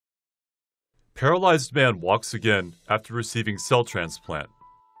Paralyzed man walks again after receiving cell transplant.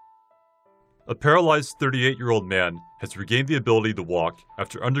 A paralyzed 38-year-old man has regained the ability to walk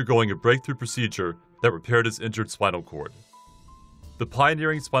after undergoing a breakthrough procedure that repaired his injured spinal cord. The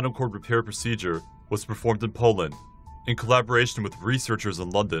pioneering spinal cord repair procedure was performed in Poland, in collaboration with researchers in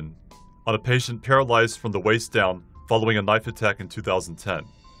London, on a patient paralyzed from the waist down following a knife attack in 2010.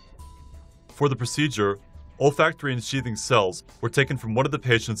 For the procedure, olfactory ensheathing cells were taken from one of the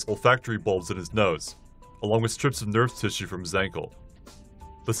patient's olfactory bulbs in his nose, along with strips of nerve tissue from his ankle.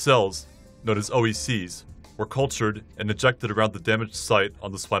 The cells, known as OECs, were cultured and injected around the damaged site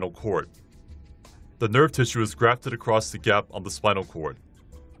on the spinal cord. The nerve tissue is grafted across the gap on the spinal cord.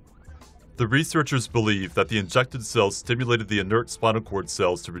 The researchers believe that the injected cells stimulated the inert spinal cord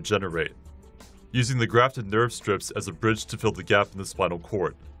cells to regenerate, using the grafted nerve strips as a bridge to fill the gap in the spinal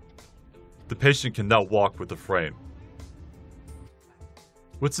cord. The patient can now walk with a frame.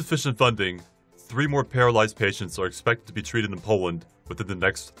 With sufficient funding, 3 more paralyzed patients are expected to be treated in Poland within the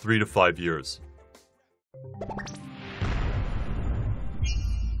next 3 to 5 years.